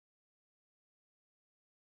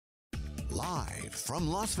Live from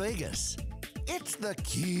Las Vegas, it's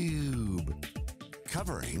theCUBE.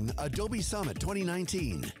 Covering Adobe Summit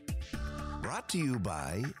 2019. Brought to you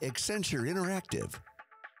by Accenture Interactive.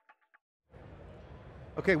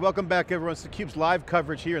 Okay, welcome back everyone. It's theCUBE's live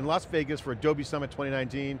coverage here in Las Vegas for Adobe Summit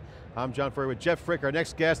 2019. I'm John Furrier with Jeff Frick. Our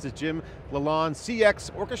next guest is Jim LaLonde,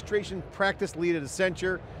 CX Orchestration Practice Lead at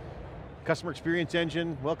Accenture. Customer Experience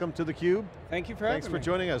Engine, welcome to theCUBE. Thank you for having me. Thanks for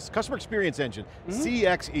joining us. Customer Experience Engine,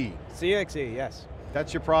 CXE. CXE, yes.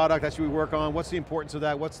 That's your product, that's what we work on. What's the importance of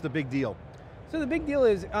that? What's the big deal? So the big deal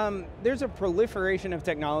is there's a proliferation of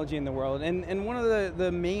technology in the world, and one of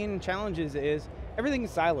the main challenges is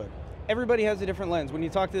everything's siloed. Everybody has a different lens. When you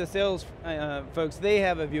talk to the sales folks, they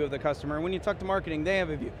have a view of the customer. When you talk to marketing, they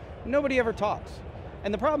have a view. Nobody ever talks.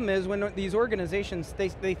 And the problem is when these organizations,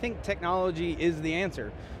 they think technology is the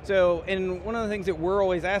answer. So, and one of the things that we're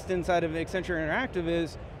always asked inside of Accenture Interactive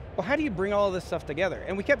is, well, how do you bring all this stuff together?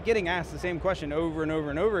 And we kept getting asked the same question over and over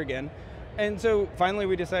and over again. And so finally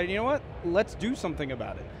we decided, you know what, let's do something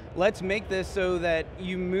about it. Let's make this so that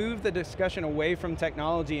you move the discussion away from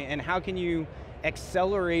technology and how can you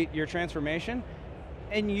accelerate your transformation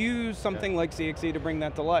and use something like CXE to bring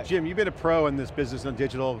that to life. Jim, you've been a pro in this business and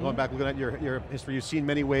digital, going back looking at your history, you've seen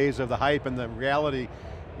many ways of the hype and the reality.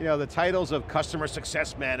 You know, the titles of Customer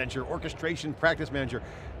Success Manager, Orchestration Practice Manager,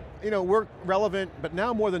 you know, we're relevant, but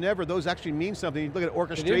now more than ever, those actually mean something. You look at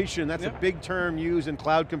orchestration, that's a big term used in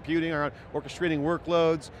cloud computing around orchestrating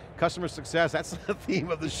workloads. Customer success, that's the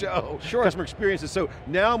theme of the show. Sure. Customer experiences. So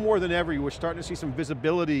now more than ever, we're starting to see some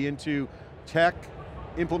visibility into tech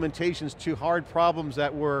implementations to hard problems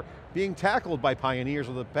that were being tackled by pioneers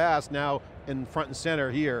of the past, now in front and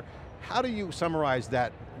center here. How do you summarize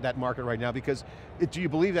that market right now? Because do you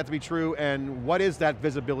believe that to be true, and what is that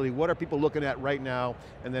visibility? What are people looking at right now,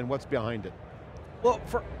 and then what's behind it? Well,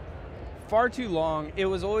 for far too long, it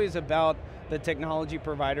was always about the technology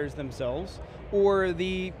providers themselves, or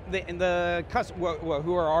who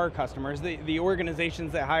are our customers, the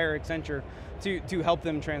organizations that hire Accenture to help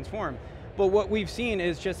them transform. But what we've seen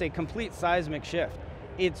is just a complete seismic shift.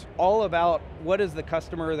 It's all about what does the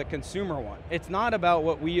customer or the consumer want. It's not about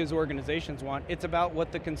what we as organizations want, it's about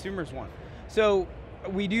what the consumers want. So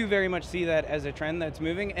we do very much see that as a trend that's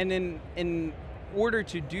moving, and in order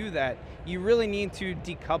to do that, you really need to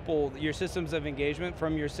decouple your systems of engagement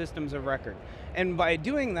from your systems of record. And by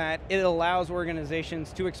doing that, it allows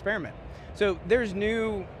organizations to experiment. So there's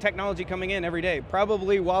new technology coming in every day.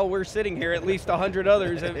 Probably while we're sitting here, at least 100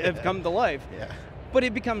 others have come to life. Yeah. But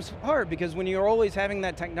it becomes hard because when you're always having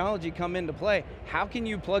that technology come into play, how can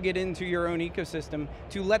you plug it into your own ecosystem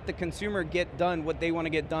to let the consumer get done what they want to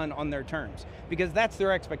get done on their terms? Because that's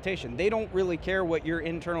their expectation. They don't really care what your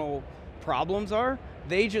internal problems are.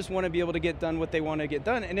 They just want to be able to get done what they want to get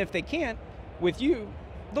done. And if they can't, with you,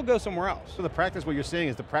 they'll go somewhere else. So the practice, what you're saying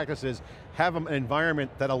is the practice is have an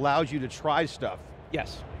environment that allows you to try stuff.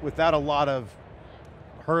 Yes. Without a lot of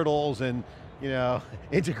hurdles and, you know,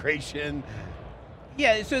 integration.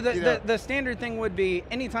 Yeah, so the standard thing would be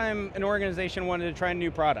anytime an organization wanted to try a new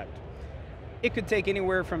product, it could take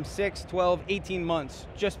anywhere from 6, 12, 18 months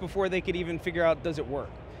just before they could even figure out, does it work?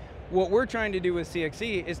 What we're trying to do with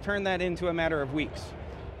CXE is turn that into a matter of weeks.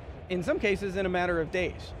 In some cases, in a matter of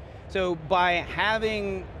days. So by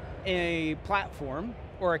having a platform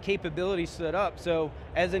or a capability stood up, so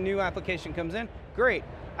as a new application comes in, great.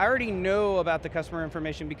 I already know about the customer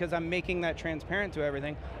information because I'm making that transparent to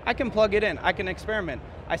everything. I can plug it in, I can experiment.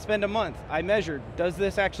 I spend a month, I measure, does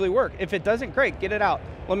this actually work? If it doesn't, great, get it out.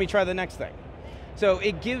 Let me try the next thing. So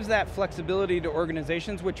it gives that flexibility to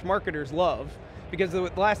organizations, which marketers love, because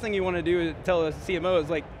the last thing you want to do is tell a CMO is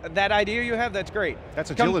like, that idea you have, that's great.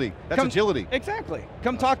 That's agility, agility. Exactly,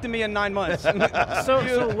 come talk to me in 9 months.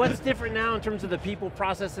 So what's different now in terms of the people,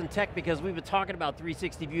 process, and tech? Because we've been talking about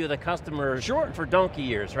 360 view of the customer for donkey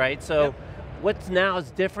years, right? So what's now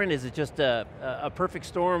is different? Is it just a perfect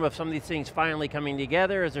storm of some of these things finally coming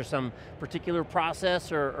together? Is there some particular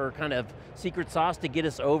process or kind of secret sauce to get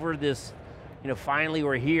us over this, you know, finally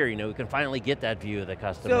we're here, you know, we can finally get that view of the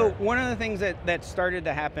customer? So one of the things that started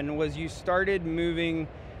to happen was you started moving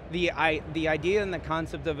the idea and the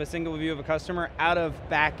concept of a single view of a customer out of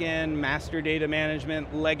back-end master data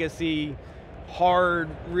management, legacy, hard,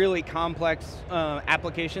 really complex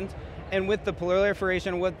applications. And with the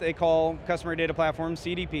proliferation of what they call customer data platforms,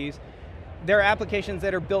 CDPs, they're applications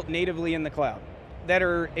that are built natively in the cloud, that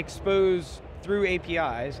are exposed through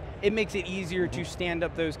APIs. It makes it easier to stand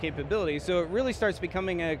up those capabilities. So it really starts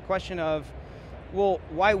becoming a question of, well,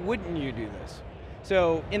 why wouldn't you do this?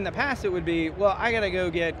 So in the past it would be, well, I got to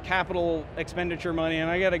go get capital expenditure money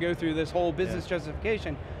and I got to go through this whole business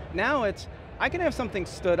justification. Now it's, I can have something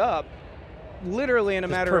stood up literally in a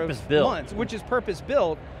matter of months, which is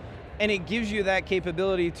purpose-built, and it gives you that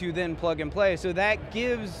capability to then plug and play. So that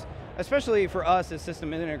gives, especially for us as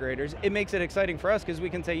system integrators, it makes it exciting for us because we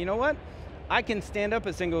can say, you know what? I can stand up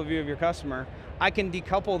a single view of your customer. I can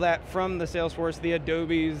decouple that from the Salesforce, the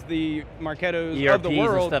Adobes, the Marketos of the world.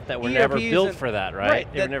 ERPs and stuff that were never built for that, right?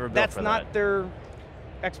 Right, they were never built for that. That's not their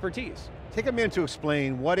expertise. Take a minute to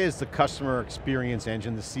explain, what is the customer experience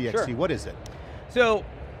engine, the CXE, Sure. What is it? So,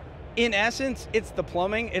 in essence, it's the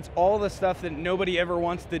plumbing, it's all the stuff that nobody ever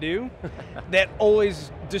wants to do that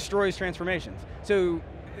always destroys transformations. So,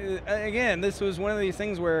 again, this was one of these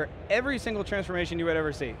things where every single transformation you would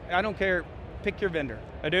ever see, I don't care, pick your vendor,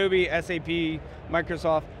 Adobe, SAP,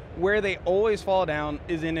 Microsoft, where they always fall down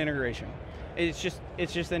is in integration. It's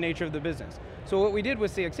just the nature of the business. So what we did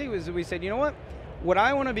with CXE was we said, you know what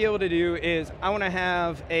I want to be able to do is I want to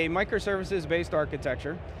have a microservices-based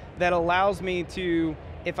architecture that allows me to,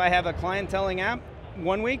 if I have a clienteling app,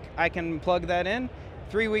 1 week, I can plug that in.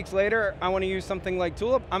 3 weeks later, I want to use something like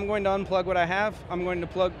Tulip, I'm going to unplug what I have, I'm going to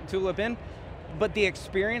plug Tulip in, but the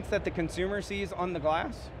experience that the consumer sees on the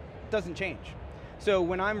glass doesn't change. So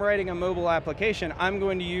when I'm writing a mobile application, I'm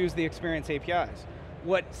going to use the experience APIs.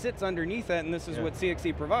 What sits underneath that, and this is what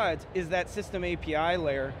CXE provides, is that system API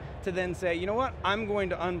layer to then say, you know what, I'm going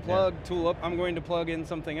to unplug Tulip, I'm going to plug in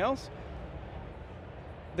something else.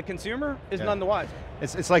 The consumer is none the wiser.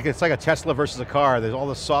 It's like a Tesla versus a car. There's all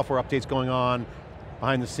the software updates going on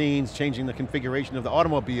behind the scenes, changing the configuration of the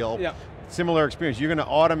automobile. Yeah. Similar experience. You're going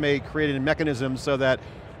to automate, create a mechanism so that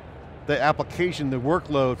the application, the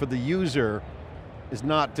workload for the user is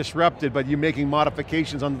not disrupted, but you're making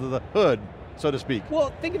modifications under the hood, so to speak.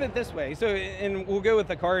 Well, think of it this way. So, and we'll go with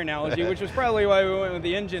the car analogy, which was probably why we went with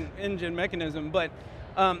the engine mechanism, but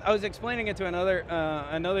I was explaining it to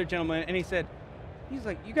another gentleman, and he's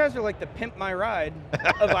like, you guys are like the pimp my ride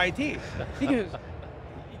of IT. He goes,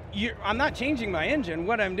 I'm not changing my engine.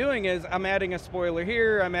 What I'm doing is I'm adding a spoiler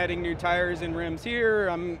here, I'm adding new tires and rims here,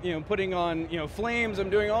 I'm putting on flames, I'm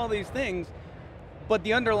doing all these things, but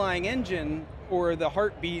the underlying engine or the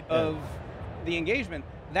heartbeat of the engagement,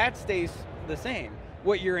 that stays the same.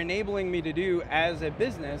 What you're enabling me to do as a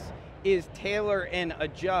business is tailor and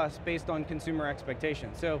adjust based on consumer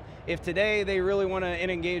expectations. So if today they really want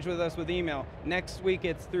to engage with us with email, next week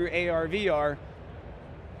it's through AR, VR,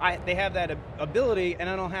 they have that ability, and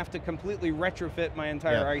I don't have to completely retrofit my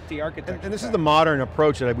entire IT architecture. And this is the modern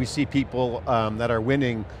approach that we see people that are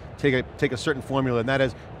winning take a certain formula, and that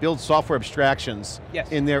is build software abstractions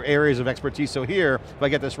in their areas of expertise. So here, if I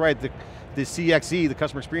get this right, the CXE, the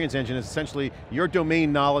customer experience engine, is essentially your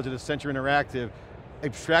domain knowledge at Accenture Interactive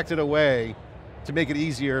abstracted away to make it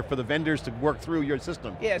easier for the vendors to work through your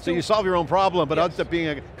system. Yeah, so you solve your own problem, but it ends up being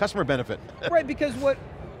a customer benefit. Right, because what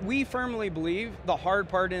we firmly believe the hard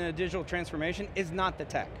part in a digital transformation is not the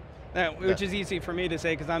tech. Which is easy for me to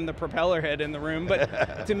say because I'm the propeller head in the room,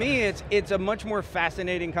 but to me it's a much more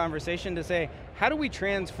fascinating conversation to say, how do we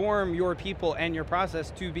transform your people and your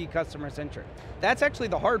process to be customer centric? That's actually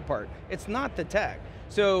the hard part. It's not the tech.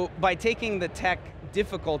 So by taking the tech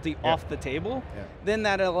difficulty off the table, then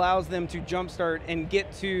that allows them to jumpstart and get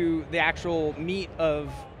to the actual meat of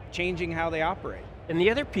changing how they operate. And the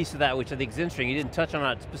other piece of that, which I think is interesting, you didn't touch on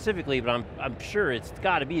it specifically, but I'm sure it's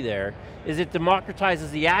got to be there, is it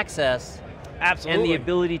democratizes the access and the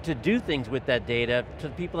ability to do things with that data to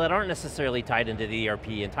people that aren't necessarily tied into the ERP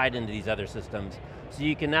and tied into these other systems. So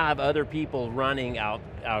you can now have other people running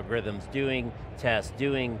algorithms, doing tests,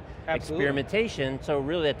 doing experimentation, so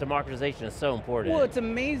really that democratization is so important. Well, it's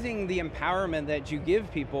amazing the empowerment that you give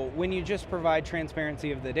people when you just provide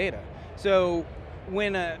transparency of the data. So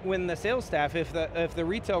when the sales staff, if the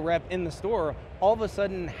retail rep in the store all of a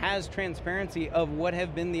sudden has transparency of what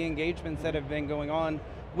have been the engagements that have been going on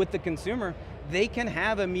with the consumer, they can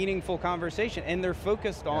have a meaningful conversation and they're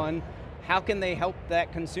focused on how can they help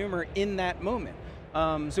that consumer in that moment.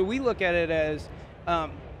 So we look at it as,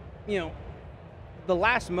 the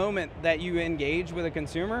last moment that you engage with a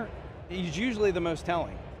consumer is usually the most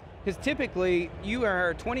telling. Because typically, you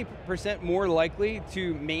are 20% more likely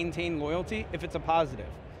to maintain loyalty if it's a positive.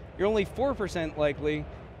 You're only 4% likely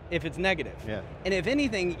if it's negative. And if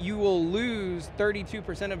anything, you will lose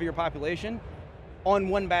 32% of your population on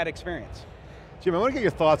one bad experience. Jim, I want to get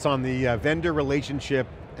your thoughts on the vendor relationship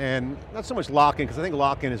and not so much lock-in, because I think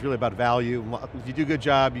lock-in is really about value. If you do a good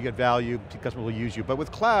job, you get value, the customer will use you. But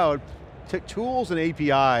with cloud, tools and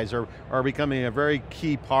APIs are becoming a very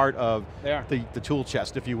key part of the tool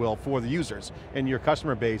chest, if you will, for the users and your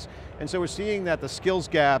customer base. And so we're seeing that the skills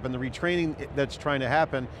gap and the retraining that's trying to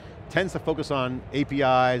happen, tends to focus on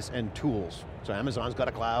APIs and tools. So Amazon's got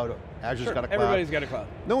a cloud, Azure's got a cloud. Everybody's got a cloud.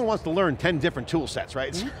 No one wants to learn 10 different tool sets,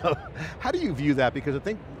 right? So how do you view that? Because I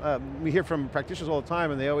think we hear from practitioners all the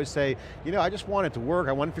time and they always say, you know, I just want it to work,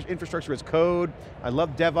 I want infrastructure as code, I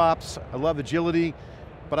love DevOps, I love agility,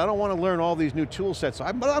 but I don't want to learn all these new tool sets. So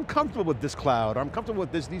I'm comfortable with this cloud, or I'm comfortable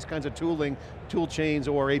with these kinds of tooling, tool chains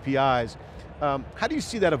or APIs. How do you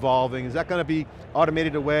see that evolving? Is that going to be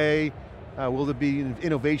automated away? Will there be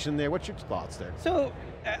innovation there? What's your thoughts there? So,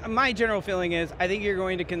 my general feeling is, I think you're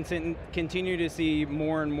going to continue to see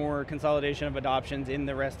more and more consolidation of adoptions in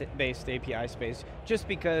the REST-based API space, just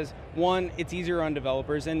because, one, it's easier on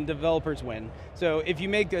developers, and developers win. So if you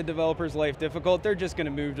make a developer's life difficult, they're just going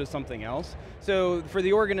to move to something else. So for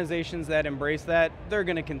the organizations that embrace that, they're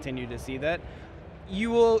going to continue to see that.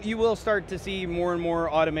 You will start to see more and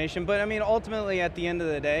more automation, but I mean, ultimately at the end of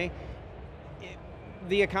the day,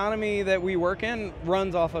 the economy that we work in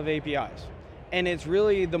runs off of APIs. And it's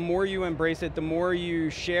really, the more you embrace it, the more you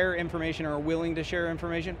share information or are willing to share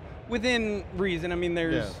information, within reason. I mean,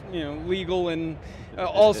 there's legal and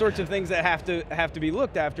all sorts of things that have to be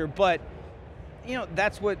looked after, but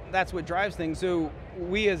that's what drives things. So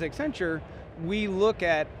we as Accenture, we look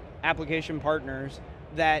at application partners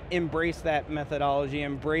that embrace that methodology,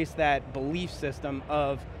 embrace that belief system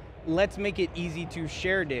of, let's make it easy to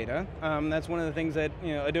share data. That's one of the things that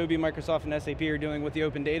Adobe, Microsoft, and SAP are doing with the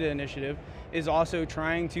Open Data Initiative, is also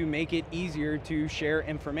trying to make it easier to share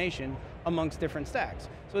information amongst different stacks.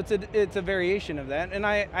 So it's a variation of that, and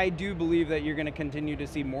I do believe that you're going to continue to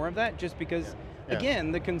see more of that, just because,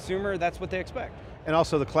 again, the consumer, that's what they expect. And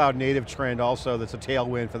also the cloud native trend also, that's a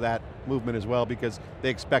tailwind for that movement as well, because they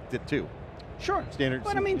expect it too. Sure, Standards.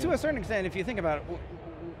 But I mean, to a certain extent, if you think about it,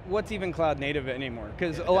 what's even cloud native anymore?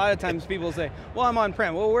 Because a lot of times people say, well, I'm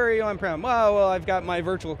on-prem. Well, where are you on-prem? Well, I've got my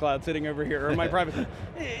virtual cloud sitting over here, or my private cloud.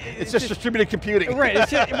 It's just distributed computing. Right,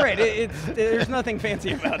 there's nothing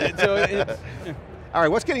fancy about it. So All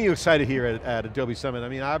right, what's getting you excited here at Adobe Summit? I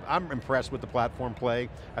mean, I'm impressed with the platform play.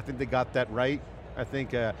 I think they got that right. I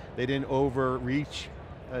think they didn't overreach.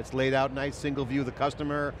 It's laid out nice, single view of the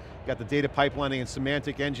customer, got the data pipelining and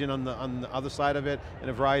semantic engine on the other side of it, and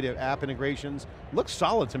a variety of app integrations. Looks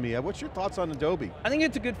solid to me. What's your thoughts on Adobe? I think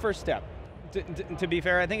it's a good first step. To be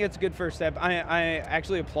fair, I think it's a good first step. I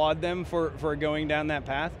actually applaud them for going down that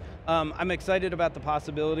path. I'm excited about the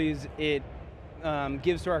possibilities it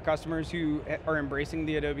gives to our customers who are embracing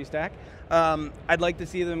the Adobe stack. I'd like to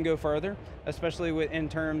see them go further, especially in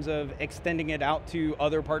terms of extending it out to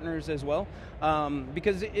other partners as well,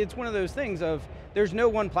 because it's one of those things of, there's no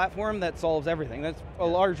one platform that solves everything. That's a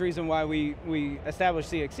large reason why we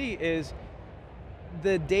established CXC, is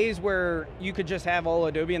the days where you could just have all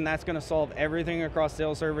Adobe and that's going to solve everything across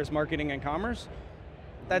sales, service, marketing, and commerce,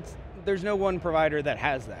 there's no one provider that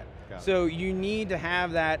has that. So you need to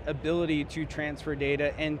have that ability to transfer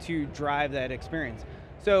data and to drive that experience.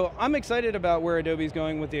 So I'm excited about where Adobe's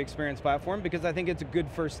going with the Experience Platform, because I think it's a good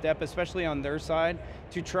first step, especially on their side,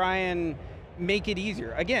 to try and make it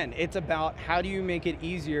easier. Again, it's about how do you make it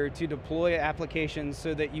easier to deploy applications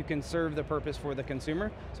so that you can serve the purpose for the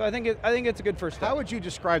consumer. So I think it's a good first step. How would you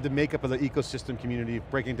describe the makeup of the ecosystem community,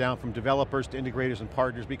 breaking down from developers to integrators and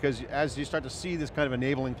partners? Because as you start to see this kind of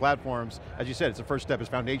enabling platforms, as you said, it's the first step, is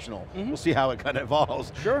foundational. We'll see how it kind of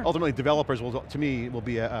evolves. Sure. Ultimately, developers will, to me, will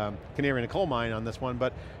be a canary in a coal mine on this one,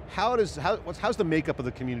 but how's the makeup of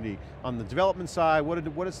the community? On the development side,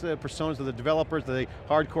 what is the personas of the developers? Are they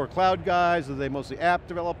hardcore cloud guys? Are they mostly app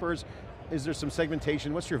developers? Is there some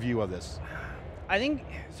segmentation? What's your view of this? I think,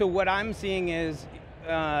 so what I'm seeing is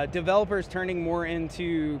developers turning more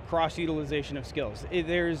into cross-utilization of skills.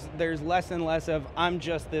 There's less and less of, I'm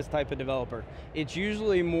just this type of developer. It's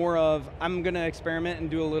usually more of, I'm going to experiment and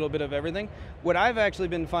do a little bit of everything. What I've actually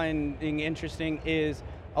been finding interesting is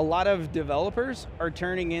a lot of developers are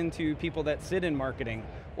turning into people that sit in marketing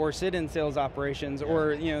or sit in sales operations,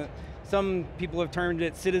 or some people have termed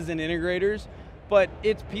it citizen integrators, but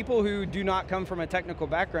it's people who do not come from a technical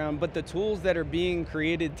background, but the tools that are being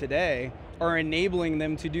created today are enabling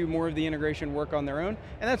them to do more of the integration work on their own.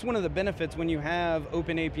 And that's one of the benefits when you have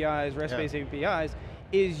open APIs, REST-based APIs,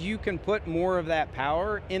 is you can put more of that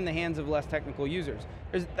power in the hands of less technical users.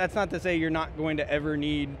 That's not to say you're not going to ever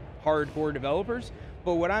need hardcore developers,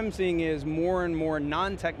 but what I'm seeing is more and more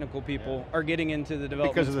non-technical people are getting into the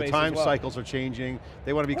development space as well. Because of the time cycles are changing.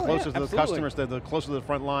 They want to be closer to the customers, they're closer to the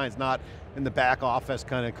front lines, not in the back office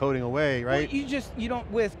kind of coding away, right? Well, you don't,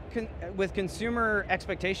 with consumer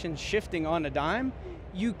expectations shifting on a dime,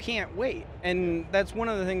 you can't wait. And that's one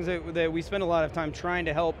of the things that we spend a lot of time trying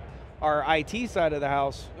to help our IT side of the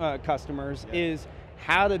house customers is,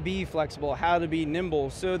 how to be flexible, how to be nimble,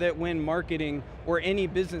 so that when marketing or any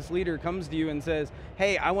business leader comes to you and says,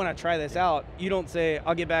 hey, I want to try this out, you don't say,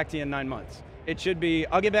 I'll get back to you in 9 months. It should be,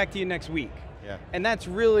 I'll get back to you next week. Yeah. And that's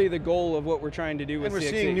really the goal of what we're trying to do with And we're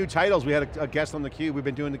CXC. seeing new titles. We had a guest on theCUBE. We've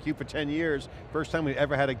been doing theCUBE for 10 years. First time we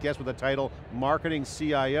ever had a guest with the title Marketing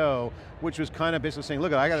CIO, which was kind of basically saying,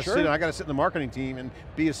 look, I got to sit in the marketing team and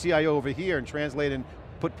be a CIO over here and translate and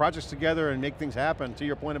put projects together and make things happen. To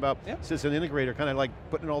your point about system integrator, kind of like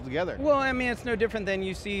putting it all together. Well, I mean, it's no different than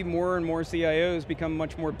you see more and more CIOs become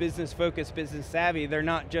much more business focused, business savvy. They're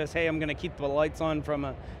not just, hey, I'm going to keep the lights on from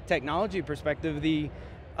a technology perspective. The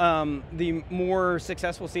more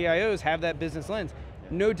successful CIOs have that business lens.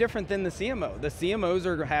 No different than the CMO. The CMOs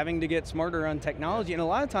are having to get smarter on technology, and a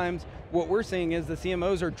lot of times what we're seeing is the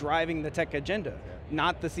CMOs are driving the tech agenda,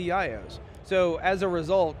 not the CIOs. So as a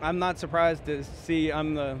result, I'm not surprised to see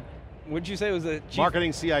what'd you say it was the chief?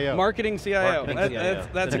 Marketing CIO. Marketing CIO. Marketing CIO.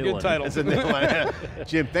 That's a good title. That's a new one.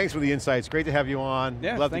 Jim, thanks for the insights. Great to have you on.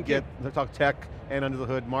 Yeah, love thank to talk tech and under the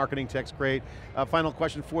hood. Marketing tech's great. Final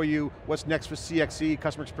question for you. What's next for CXC,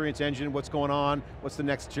 Customer Experience Engine? What's going on? What's the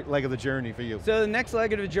next leg of the journey for you? So the next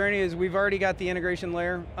leg of the journey is we've already got the integration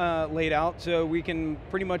layer laid out, so we can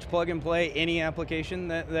pretty much plug and play any application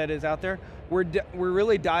that is out there. We're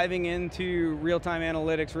really diving into real-time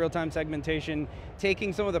analytics, real-time segmentation,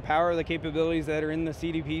 taking some of the power of the capabilities that are in the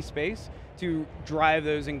CDP space to drive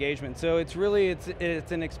those engagements. So it's really,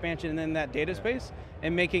 it's an expansion in that data space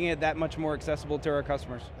and making it that much more accessible to our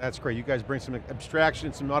customers. That's great. You guys bring some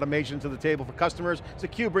abstraction, some automation to the table for customers. It's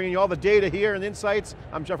theCUBE bringing you all the data here and insights.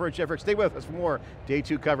 I'm Jeff Rich. Stay with us for more Day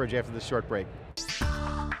 2 coverage after this short break.